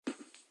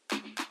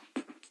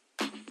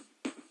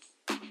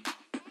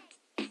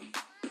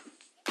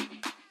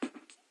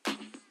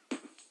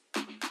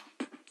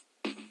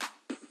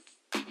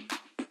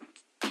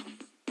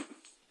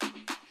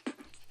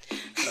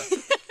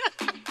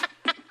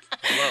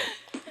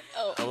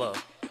Hello,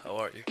 how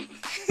are you?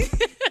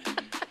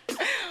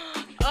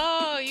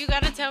 Oh, you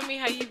gotta tell me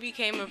how you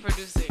became a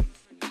producer.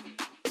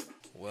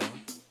 Well,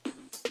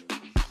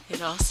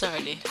 It all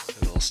started.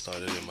 it all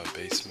started in my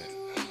basement.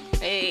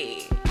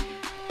 Hey.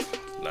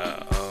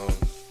 Nah, I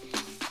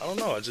don't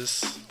know.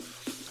 This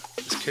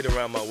kid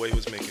around my way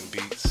was making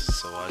beats,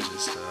 so I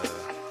just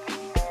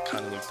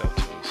kind of looked up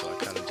to him. So I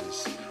kind of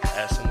just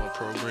asked him what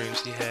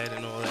programs he had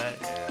and all that,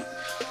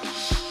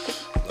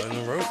 and learned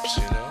the ropes,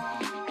 you know.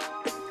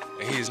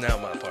 And he is now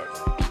my partner.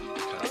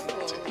 Kind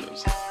of take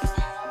those.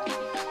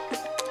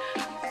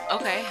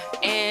 Okay.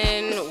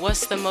 And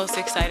what's the most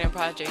exciting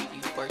project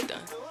you've worked on?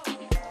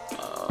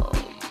 I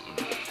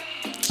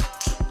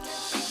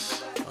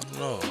don't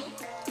know.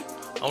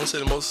 I want to say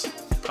the most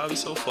probably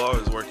so far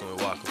is working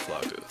with Waka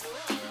Flocka.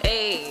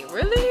 Hey,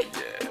 really?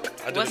 Yeah,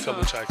 I did What a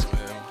couple song? tracks with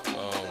him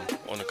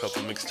on a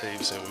couple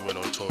mixtapes, and we went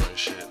on tour and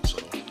shit. So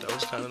that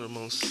was kind of the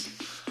most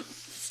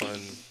fun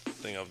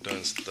thing I've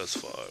done thus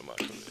far in my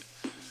career.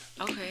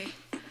 Okay.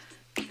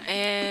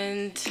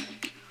 And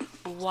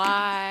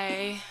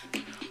why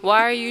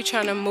are you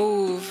trying to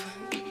move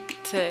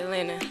to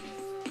Atlanta?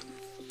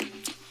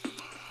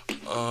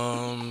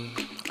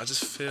 I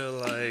just feel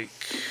like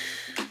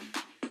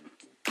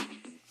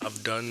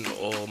I've done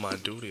all my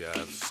duty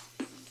I've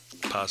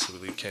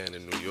possibly can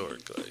in New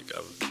York. Like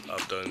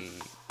I've done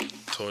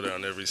toured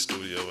around every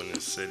studio in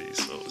this city,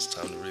 so it's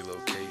time to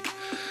relocate,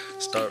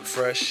 start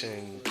fresh,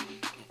 and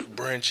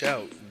branch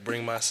out,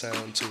 bring my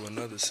sound to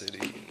another city,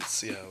 and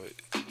see how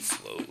it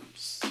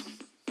flows.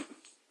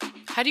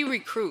 How do you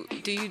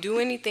recruit? Do you do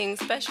anything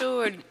special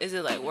or is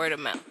it like word of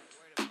mouth?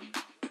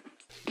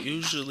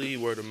 Usually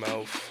word of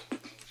mouth,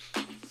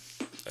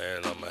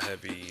 and I'm a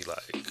heavy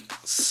like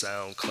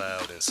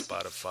SoundCloud and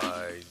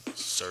Spotify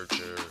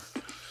searcher,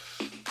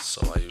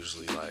 so I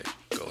usually like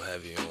go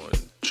heavy on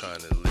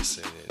trying to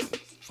listen and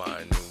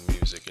find new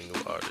music and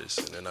new artists,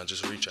 and then I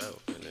just reach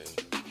out, and then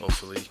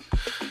hopefully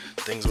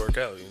things work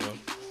out, you know.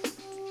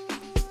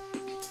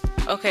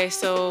 Okay,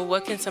 so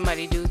what can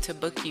somebody do to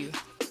book you?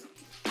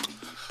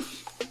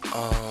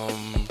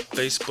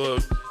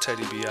 Facebook,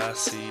 Teddy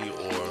Biasi,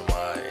 or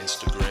my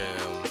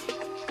Instagram,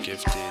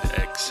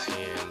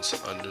 giftedxhands_.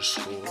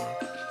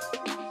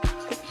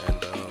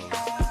 And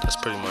that's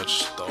pretty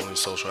much the only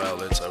social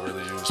outlets I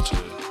really use to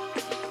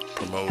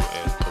promote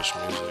and push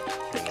music,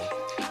 you know.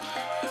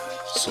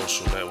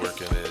 Social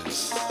networking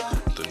is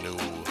the new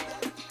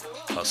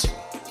hustle.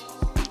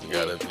 You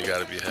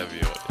gotta be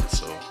heavy on it.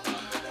 So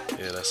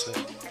yeah, that's it.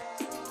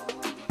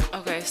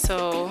 Okay,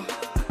 so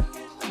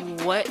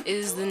what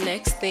is the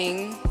next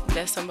thing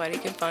that somebody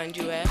can find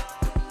you at?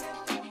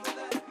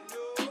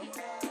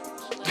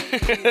 Do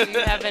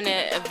you have an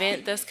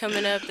event that's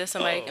coming up that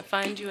somebody can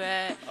find you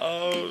at?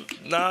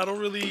 Nah, I don't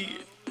really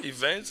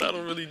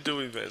do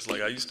events.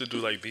 Like I used to do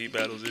like beat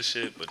battles and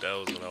shit, but that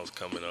was when I was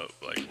coming up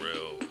like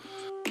real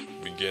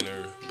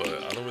beginner.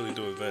 But I don't really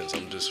do events.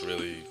 I'm just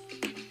really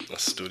a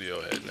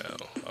studio head now.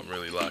 I'm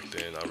really locked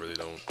in. I really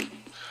don't,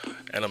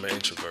 and I'm an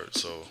introvert.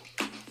 So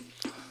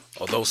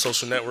although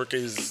social network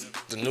is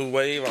the new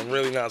wave, I'm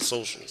really not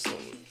social. So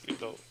you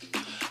know,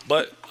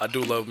 but I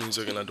do love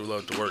music and I do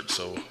love to work.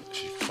 So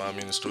if you can find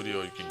me in the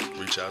studio, you can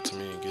reach out to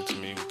me and get to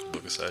me. We can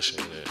book a session,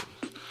 and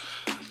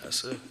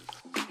that's it.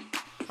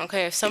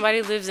 Okay, if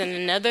somebody lives in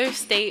another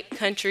state,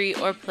 country,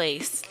 or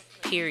place,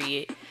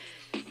 period,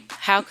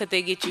 how could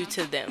they get you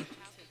to them?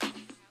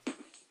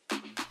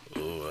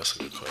 Ooh, that's a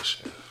good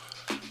question.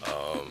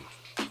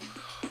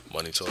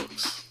 Money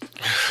talks.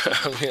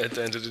 I mean, at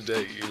the end of the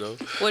day, you know,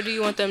 What do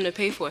you want them to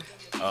pay for?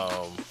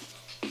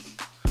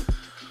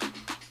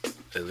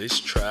 at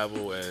least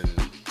travel and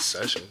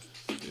session,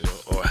 you know,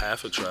 or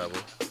half a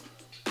travel,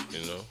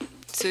 you know.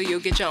 So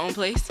you'll get your own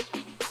place?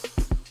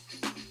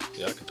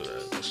 Yeah, I can do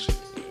that. That's cheap.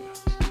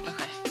 Yeah.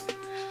 Okay.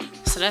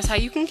 So that's how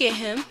you can get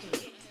him.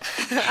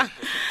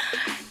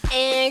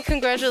 And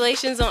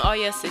congratulations on all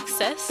your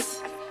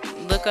success.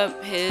 Look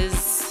up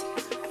his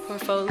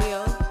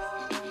portfolio.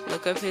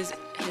 Look up his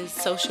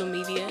social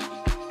media.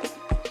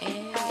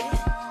 And yeah.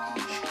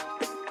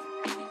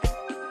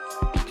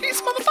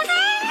 Peace,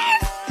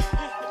 motherfuckers!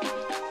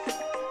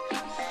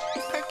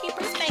 Perky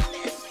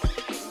perspective.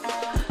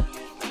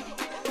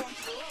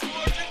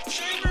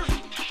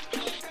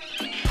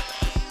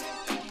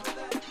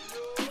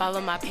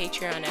 Follow my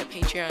Patreon at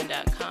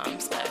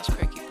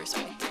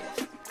patreon.com/perkyperspective.